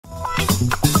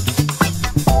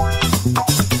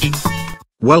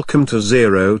Welcome to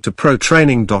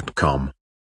 0toprotraining.com.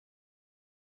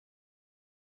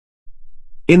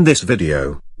 In this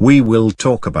video, we will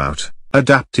talk about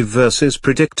adaptive versus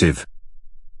predictive.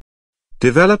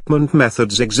 Development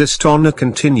methods exist on a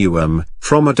continuum,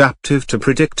 from adaptive to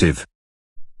predictive.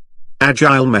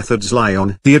 Agile methods lie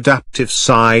on the adaptive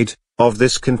side of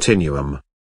this continuum.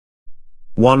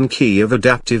 One key of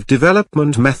adaptive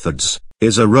development methods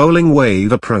is a rolling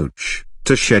wave approach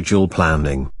to schedule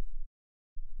planning.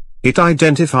 It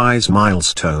identifies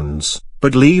milestones,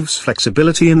 but leaves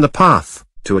flexibility in the path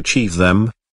to achieve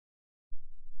them,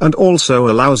 and also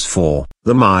allows for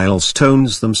the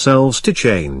milestones themselves to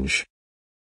change.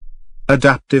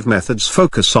 Adaptive methods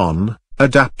focus on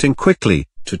adapting quickly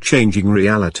to changing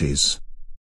realities.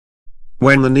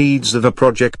 When the needs of a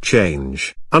project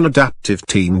change, an adaptive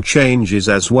team changes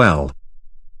as well.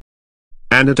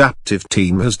 An adaptive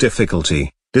team has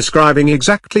difficulty describing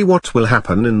exactly what will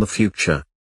happen in the future.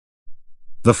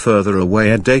 The further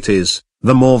away a date is,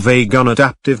 the more vague an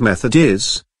adaptive method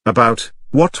is about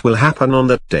what will happen on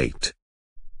that date.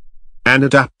 An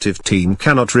adaptive team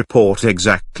cannot report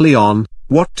exactly on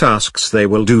what tasks they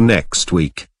will do next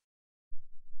week,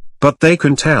 but they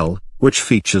can tell which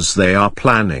features they are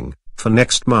planning for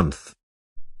next month.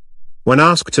 When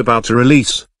asked about a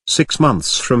release 6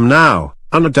 months from now,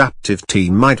 an adaptive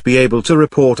team might be able to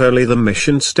report only the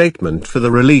mission statement for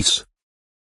the release,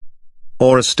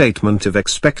 or a statement of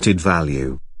expected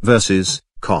value versus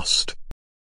cost.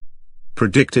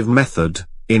 Predictive method,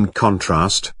 in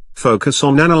contrast, focus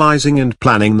on analyzing and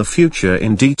planning the future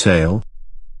in detail,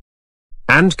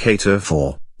 and cater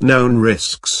for known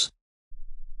risks.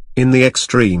 In the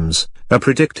extremes, a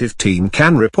predictive team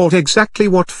can report exactly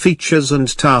what features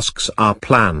and tasks are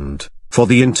planned for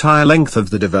the entire length of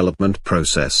the development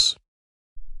process.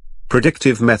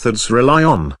 Predictive methods rely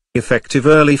on effective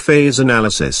early phase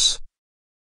analysis.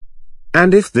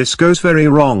 And if this goes very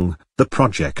wrong, the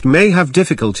project may have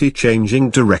difficulty changing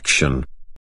direction.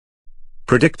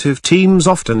 Predictive teams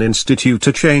often institute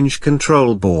a change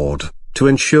control board to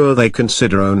ensure they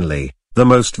consider only the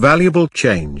most valuable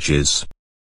changes.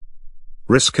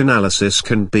 Risk analysis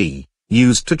can be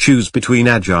used to choose between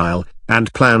agile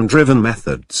and plan-driven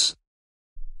methods.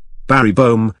 Barry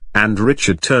Boehm and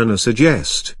Richard Turner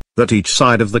suggest that each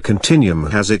side of the continuum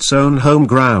has its own home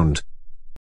ground.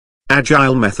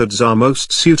 Agile methods are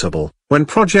most suitable when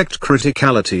project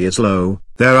criticality is low,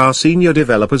 there are senior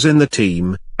developers in the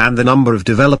team, and the number of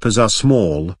developers are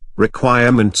small,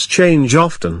 requirements change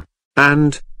often,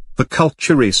 and the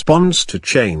culture responds to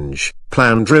change.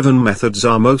 Plan-driven methods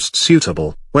are most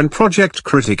suitable when project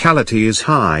criticality is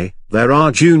high, there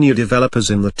are junior developers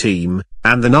in the team,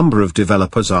 and the number of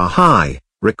developers are high,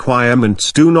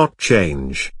 requirements do not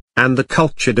change, and the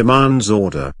culture demands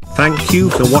order. Thank you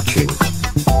for watching.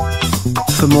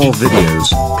 For more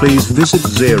videos, please visit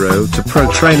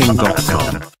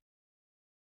 0toprotraining.com.